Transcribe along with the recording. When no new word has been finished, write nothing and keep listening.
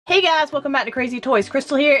Hey guys, welcome back to CrazeeToys.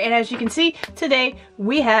 Crystal here, and as you can see, today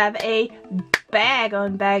we have a bag.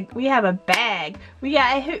 We have a bag. We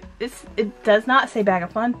got it does not say bag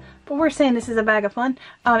of fun, but we're saying this is a bag of fun.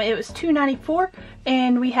 It was $2.94,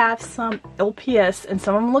 and we have some LPS, and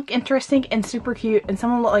some of them look interesting and super cute, and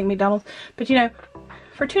some of them look like McDonald's. But you know,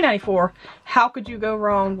 for $2.94, how could you go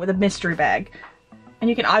wrong with a mystery bag? And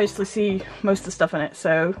you can obviously see most of the stuff in it,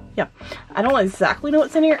 so yeah. I don't exactly know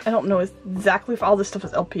what's in here. I don't know exactly if all this stuff is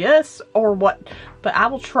LPS or what, but I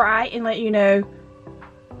will try and let you know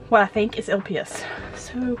what I think is LPS.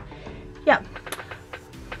 So yeah.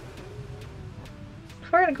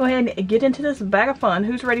 We're gonna go ahead and get into this bag of fun.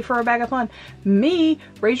 Who's ready for a bag of fun? Me.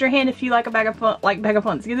 Raise your hand if you like a bag of fun, bag of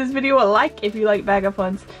funs. Give this video a like if you like bag of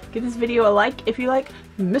funs. Give this video a like if you like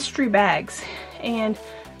mystery bags. And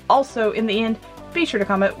also in the end, be sure to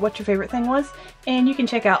comment what your favorite thing was, and you can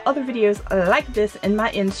check out other videos like this in my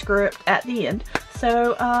end script at the end.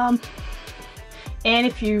 So and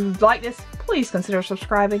if you like this, please consider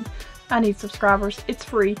subscribing. I need subscribers. It's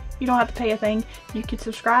free. You don't have to pay a thing. You can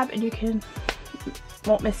subscribe and you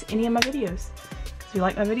won't miss any of my videos. Because if you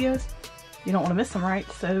like my videos, you don't want to miss them, right?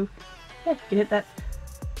 So yeah, you can hit that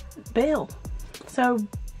bell. So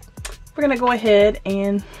we're gonna go ahead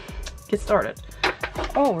and get started.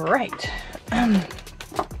 All right.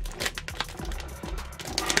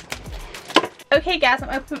 Okay guys,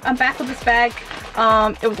 I'm back with this bag.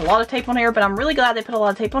 It was a lot of tape on here, but I'm really glad they put a lot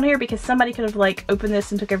of tape on here because somebody could have like opened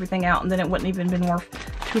this and took everything out and then it wouldn't even been worth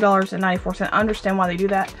 $2.94. I understand why they do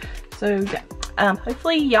that. So yeah,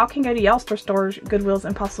 hopefully y'all can go to y'all stores, Goodwills,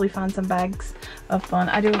 and possibly find some bags of fun.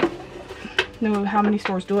 I don't know how many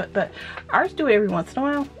stores do it, but ours do it every once in a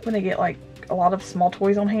while when they get like a lot of small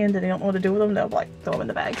toys on hand and they don't know what to do with them. They'll like throw them in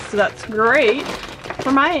the bag. So that's great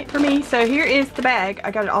for me. So here is the bag.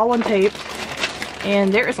 I got it all on tape,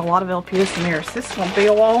 and there is a lot of LPS in there. So this is gonna be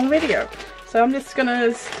a long video. So I'm just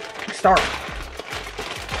gonna start.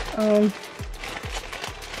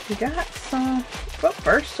 We got some. Well,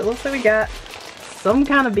 first it looks like we got some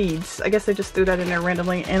kind of beads. I guess they just threw that in there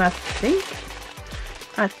randomly, and I think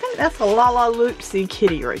that's a La Loopsy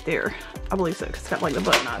kitty right there. I believe so, because it's got like the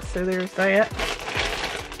button eyes. So there's that.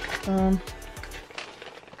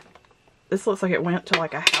 This looks like it went to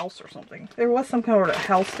like a house or something. There was some kind of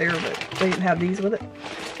house there, but they didn't have these with it.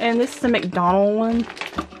 And this is the McDonald's one.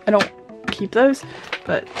 I don't keep those,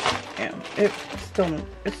 but yeah, it's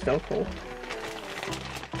still cool.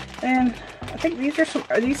 And I think these are some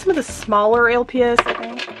of the smaller LPS, I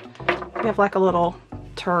think. We have like a little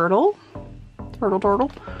turtle.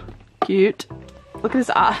 Cute. Look at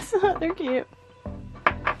his eyes. They're cute.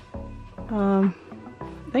 I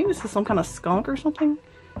think this is some kind of skunk or something.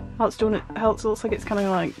 How it looks like it's kind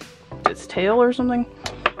of like its tail or something.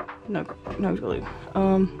 No clue.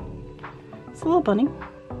 It's a little bunny,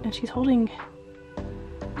 and she's holding.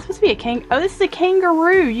 It's supposed to be a oh, this is a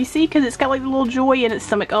kangaroo. You see, because it's got like the little joy in its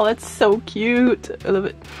stomach. Oh, that's so cute. I love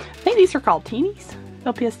it. I think these are called teenies.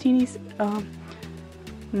 LPS teenies.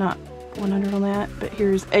 Not 100 on that, but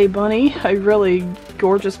here's a bunny, a really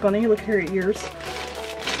gorgeous bunny. Look at her ears.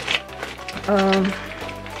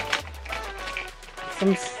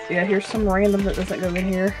 Here's some random that doesn't go in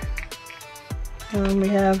here. We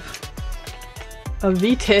have a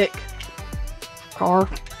VTEC car.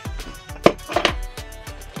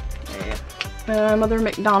 Yeah. Another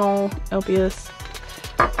McDonald's LPS.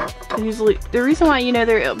 Usually, the reason why you know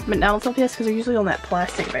they're McDonald's LPS because they're usually on that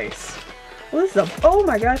plastic base. Well, this is oh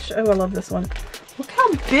my gosh, oh I love this one. Look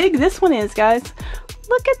how big this one is, guys.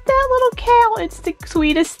 Look at that little cow. It's the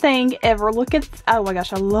sweetest thing ever. Look at, oh my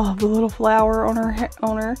gosh, I love the little flower on her.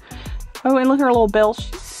 Oh, and look at her little bell.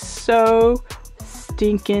 She's so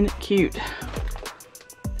stinking cute.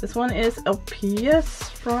 This one is LPS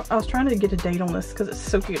from, I was trying to get a date on this because it's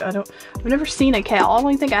so cute. I've never seen a cow. I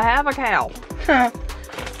don't even think I have a cow.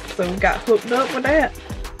 So got hooked up with that.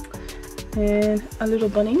 And a little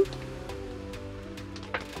bunny.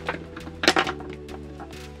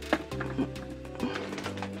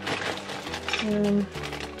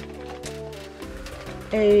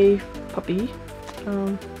 A puppy.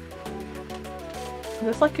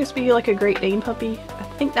 This like supposed to be like a Great Dane puppy. I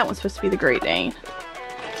think that one's supposed to be the Great Dane.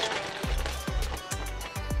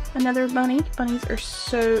 Another bunny. Bunnies are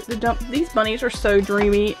so these bunnies are so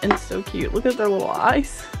dreamy and so cute. Look at their little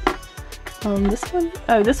eyes. This one.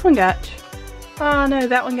 Oh, this one got. Oh no,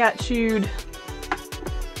 that one got chewed.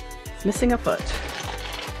 It's missing a foot.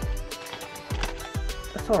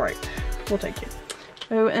 That's all right. We'll take it.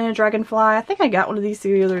 Oh, and a dragonfly. I think I got one of these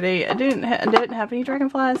the other day. I didn't have any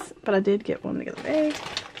dragonflies, but I did get one the other day.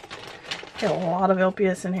 Got a lot of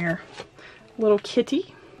LPS in here. Little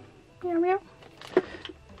kitty. Meow meow.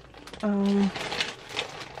 Another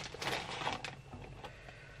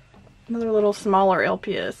little smaller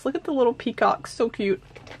LPS. Look at the little peacock, so cute.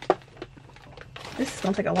 This is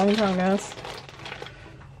gonna take a long time, guys.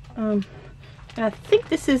 And I think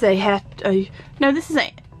this is no, this is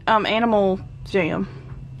a Animal Jam.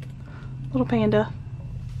 Little panda.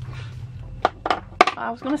 I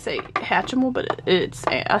was gonna say Hatchimal, but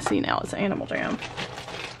I see now it's Animal Jam.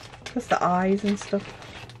 That's the eyes and stuff.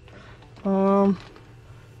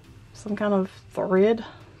 Some kind of thread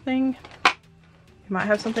thing. We might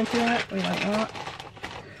have something to that. We might not.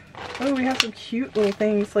 Oh, we have some cute little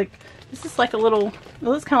things. Like, this is like a little,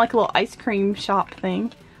 well, it's kind of like a little ice cream shop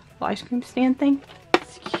thing. Little ice cream stand thing.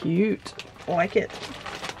 It's cute. I like it.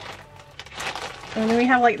 And then we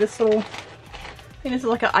have like this little, I think this is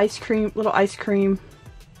like a little ice cream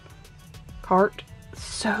cart.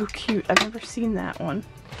 So cute. I've never seen that one.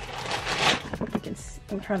 I hope you can see.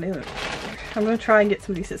 I'm going to try and get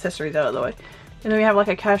some of these accessories out of the way. And then we have like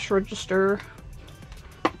a cash register.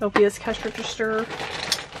 LPS cash register.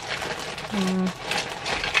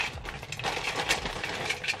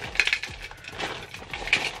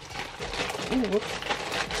 Ooh,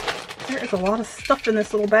 whoops. There is a lot of stuff in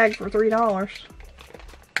this little bag for $3.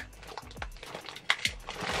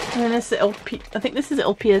 And then this is I think this is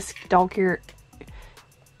LPS dog hair.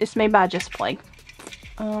 It's made by Just Play.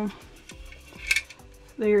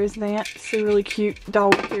 There is that. It's a really cute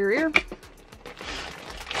dog carrier.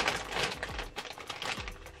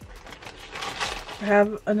 I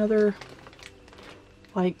have another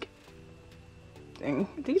like thing.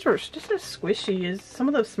 These are just as squishy. Is some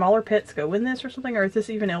of those smaller pets go in this or something, or is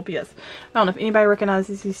this even LPS? I don't know if anybody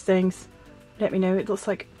recognizes these things. Let me know. It looks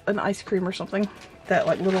like an ice cream or something that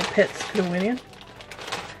like little pets could have went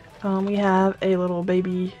in. We have a little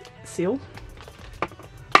baby seal.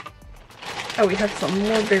 Oh, we have some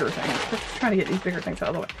more bigger things. Let's try to get these bigger things out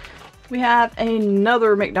of the way. We have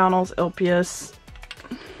another McDonald's LPS.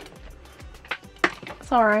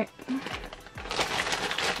 It's alright.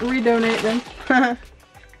 Redonate them.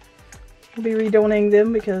 We'll be redonating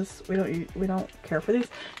them because we don't care for these.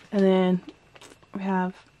 And then we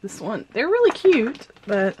have this one. They're really cute,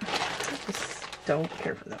 but I just don't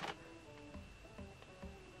care for them.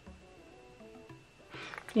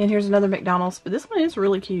 And here's another McDonald's, but this one is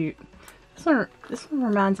really cute. This one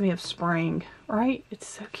reminds me of spring, right? It's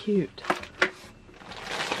so cute.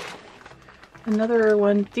 Another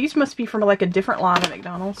one. These must be from like a different line of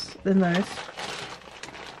McDonald's than those.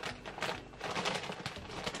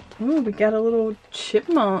 Ooh, we got a little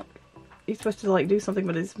chipmunk. He's supposed to like do something,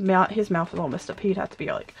 but his mouth is all messed up. He'd have to be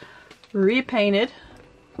like repainted.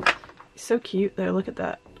 He's so cute though. Look at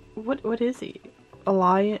that. What is he? A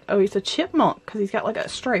lion? Oh, he's a chipmunk because he's got like a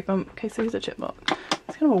stripe. Okay, so he's a chipmunk.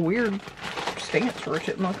 It's kind of a weird stance for a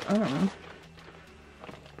chipmunk. I don't know.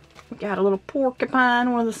 We got a little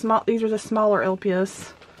porcupine. One of the these are the smaller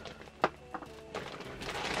LPS.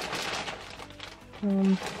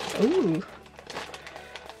 Ooh.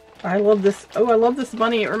 I love this. Oh, I love this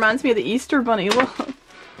bunny. It reminds me of the Easter bunny.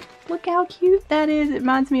 Look how cute that is. It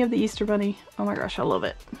reminds me of the Easter bunny. Oh my gosh, I love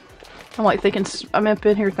it. I'm like thinking, I'm up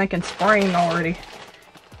in here thinking spring already.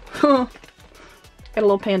 Got a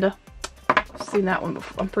little panda. I've seen that one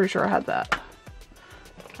before. I'm pretty sure I had that.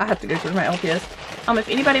 I have to go through my LPS. If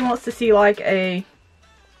anybody wants to see like a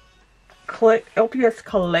LPS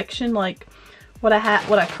collection, like what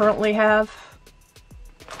I currently have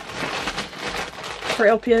for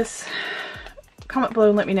LPS, comment below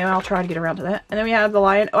and let me know. I'll try to get around to that. And then we have the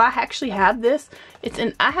lion. Oh, I actually have this.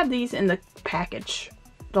 I have these in the package.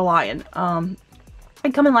 The lion. They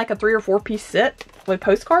come in like a 3 or 4 piece set with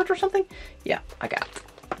postcards or something. Yeah, I got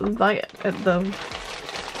that.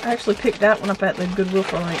 I actually picked that one up at the Goodwill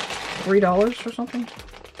for like $3 or something.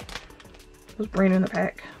 It was brand new in the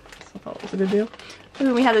pack, so I thought it was a good deal. And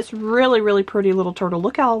then we have this really, really pretty little turtle.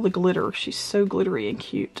 Look at all the glitter. She's so glittery and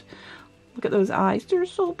cute. Look at those eyes. They're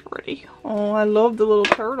so pretty. Oh, I love the little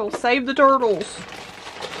turtle. Save the turtles.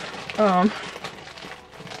 Okay.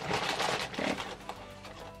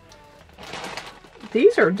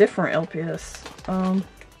 These are different LPS.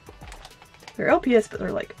 They're LPS, but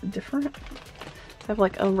they're like different. They have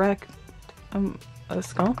like a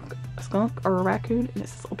skunk or a raccoon, and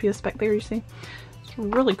it's LPS back there. You see, it's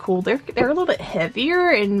really cool. They're a little bit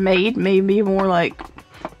heavier and maybe more like.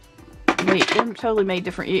 They're totally made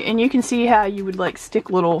different, and you can see how you would like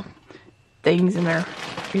stick little things in their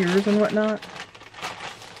ears and whatnot.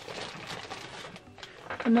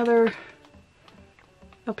 Another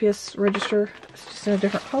LPS register. It's just in a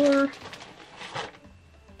different color.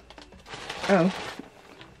 Oh,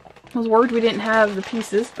 I was worried we didn't have the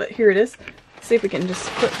pieces, but here it is. Let's see if we can just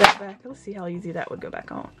put that back. Let's see how easy that would go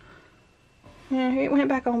back on. Yeah, it went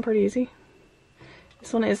back on pretty easy.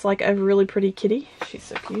 This one is like a really pretty kitty. She's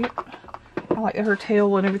so cute. I like that her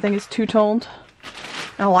tail and everything is two-toned.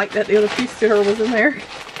 I like that the other piece to her was in there.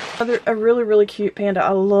 A really, really cute panda.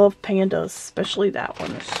 I love pandas, especially that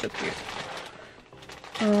one. It's so cute.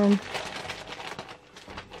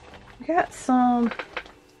 We got some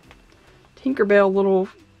Tinkerbell little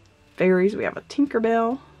fairies. We have a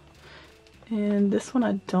Tinkerbell. And this one,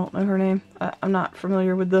 I don't know her name. I'm not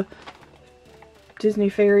familiar with the Disney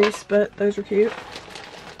fairies, but those are cute.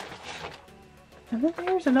 And then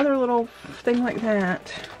there's another little thing like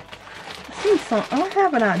that. I seen some. Oh, I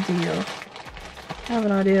have an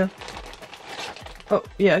idea. Oh,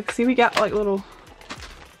 yeah. See, we got like little.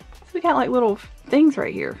 We got like little things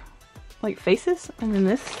right here, like faces, and then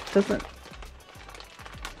this doesn't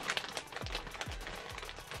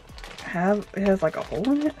have. It has like a hole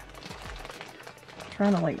in it. I'm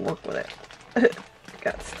trying to like work with it.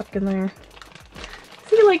 Got stuck in there.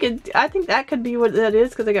 See, like I think that could be what that is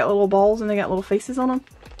because they got little balls and they got little faces on them.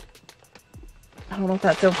 I don't know if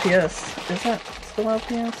that's LPS. Is that still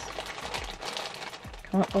LPS?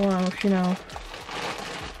 Comment below if you know.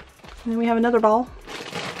 And then we have another ball.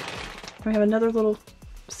 We have another little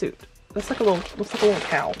suit. That's like a little, looks like a little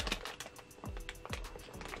cow.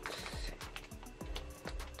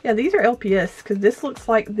 Yeah, these are LPS because this looks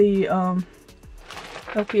like the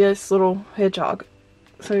LPS little hedgehog.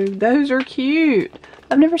 So those are cute.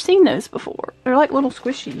 I've never seen those before. They're like little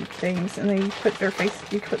squishy things, and they put their face.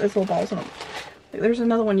 You can put those little balls in them. Like, there's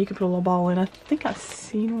another one you can put a little ball in. I think I've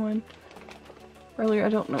seen one earlier. I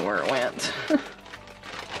don't know where it went.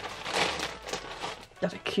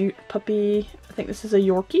 Got a cute puppy. I think this is a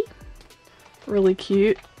Yorkie. Really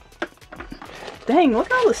cute. Dang,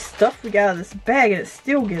 look at all the stuff we got out of this bag, and it's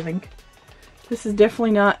still giving. This is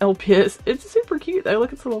definitely not LPS. It's super cute though. Look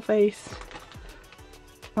at its little face.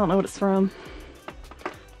 I don't know what it's from.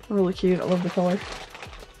 Really cute. I love the color.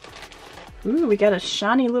 Ooh, we got a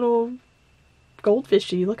shiny little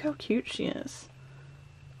goldfishy. Look how cute she is.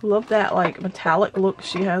 Love that like metallic look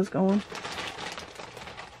she has going.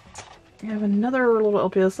 We have another little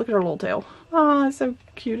LPS. Look at her little tail. Oh, it's so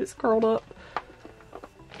cute. It's curled up.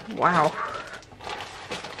 Wow.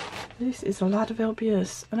 This is a lot of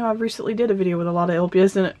LPS. I know I recently did a video with a lot of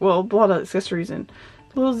LPS in it. Well, a lot of accessories in.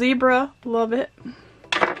 Little zebra. Love it.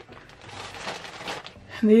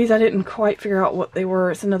 These I didn't quite figure out what they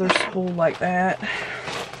were. It's another spool like that.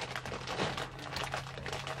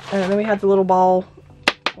 And then we had the little ball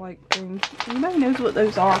like thing. If anybody knows what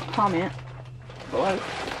those are, comment below.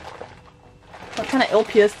 What kind of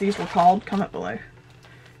LPS these were called, comment below.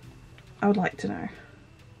 I would like to know.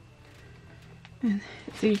 And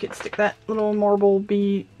so you could stick that little marble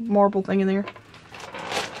thing in there.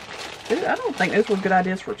 Dude, I don't think those were good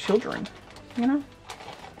ideas for children, you know?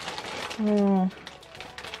 Oh.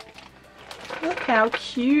 Look how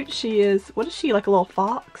cute she is. What is she, like a little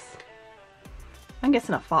fox? I'm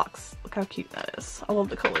guessing a fox. Look how cute that is. I love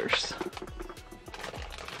the colors.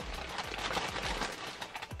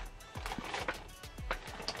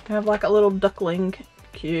 I have like a little duckling.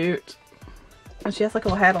 Cute. And she has like a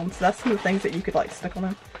little hat on, so that's some of the things that you could like stick on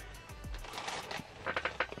them.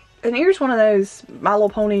 And here's one of those My Little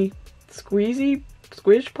Pony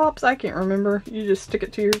squish pops. I can't remember. You just stick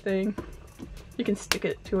it to your thing. You can stick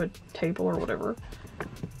it to a table or whatever.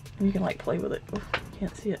 And you can like play with it. Oh, you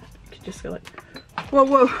can't see it. You can just go like, whoa,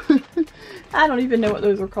 whoa. I don't even know what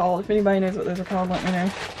those are called. If anybody knows what those are called, let me know.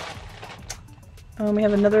 We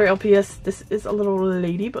have another LPS. This is a little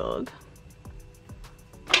ladybug.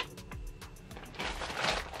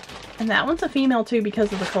 And that one's a female too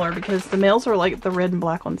because of the color, because the males are like the red and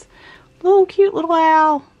black ones. Little cute little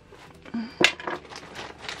owl. I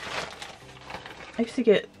used to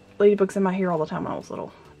get ladybugs in my hair all the time when I was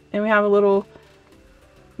little. And we have a little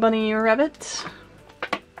bunny rabbit.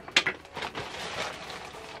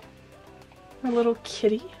 A little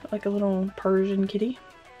kitty, like a little Persian kitty.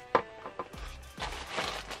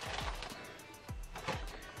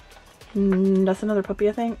 That's another puppy,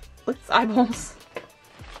 I think. Look at its eyeballs.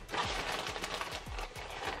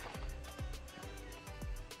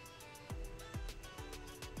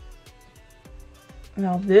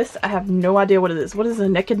 Now this, I have no idea what it is. What is a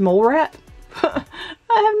naked mole rat? I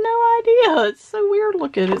have no idea. It's so weird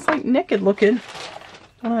looking. It's like naked looking.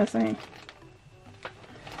 What am I saying?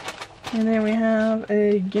 And then we have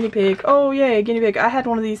a guinea pig. Oh yay, a guinea pig. I had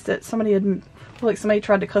one of these that somebody had, like somebody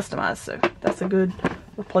tried to customize, so that's a good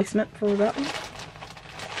replacement for that one.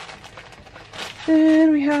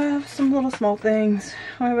 Then we have some little small things.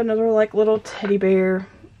 I have another like little teddy bear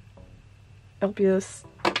LPS.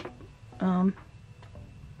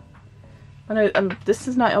 I know this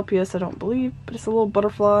is not LPS, I don't believe, but it's a little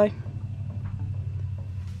butterfly.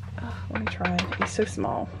 Let me try. He's so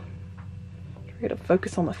small. Try to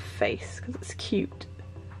focus on the face because it's cute.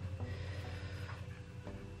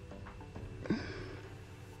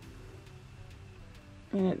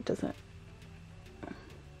 And it doesn't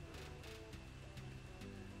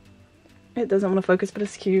want to focus, but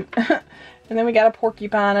it's cute. And then we got a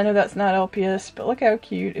porcupine. I know that's not LPS, but look how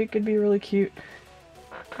cute. It could be really cute.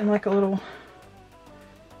 And like a little,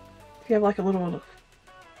 if you have like a little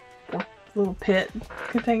pet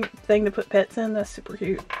thing to put pets in, that's super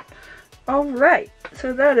cute. Alright,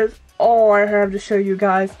 so that is all I have to show you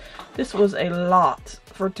guys. This was a lot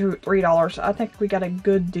for $3. I think we got a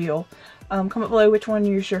good deal. Comment below which one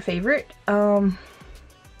is your favorite. I'm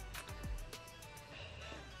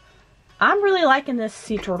really liking this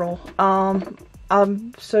sea turtle.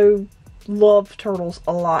 I'm so love turtles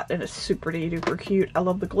a lot, and it's super duper cute. I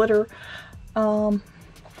love the glitter. And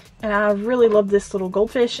I really love this little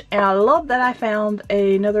goldfish, and I love that I found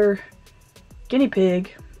another guinea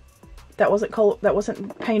pig that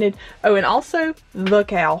wasn't painted. Oh, and also the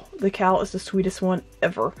cow. The cow is the sweetest one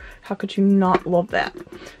ever. How could you not love that?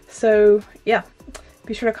 So yeah,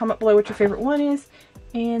 be sure to comment below what your favorite one is,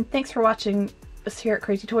 and thanks for watching us here at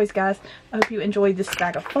CrazeeToys, guys. I hope you enjoyed this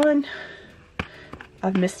bag of fun.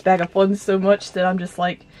 I've missed bag of fun so much that I'm just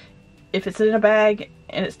like, if it's in a bag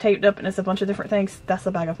and it's taped up and it's a bunch of different things, that's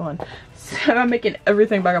a bag of fun. So I'm making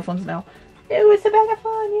everything bag of funs now. It was a bag of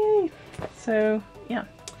fun, yay! So yeah,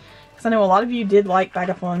 because I know a lot of you did like bag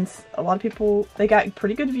of funs. A lot of people, they got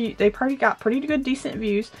pretty good views. They probably got pretty good, decent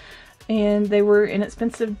views, and they were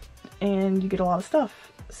inexpensive, and you get a lot of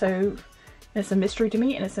stuff. So it's a mystery to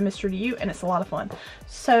me, and it's a mystery to you, and it's a lot of fun.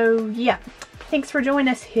 So yeah, thanks for joining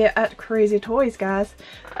us here at CrazeeToys, guys.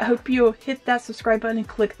 I hope you'll hit that subscribe button and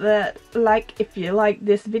click that like if you like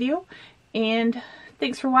this video. And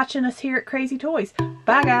thanks for watching us here at CrazeeToys.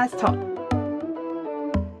 Bye guys. Talk.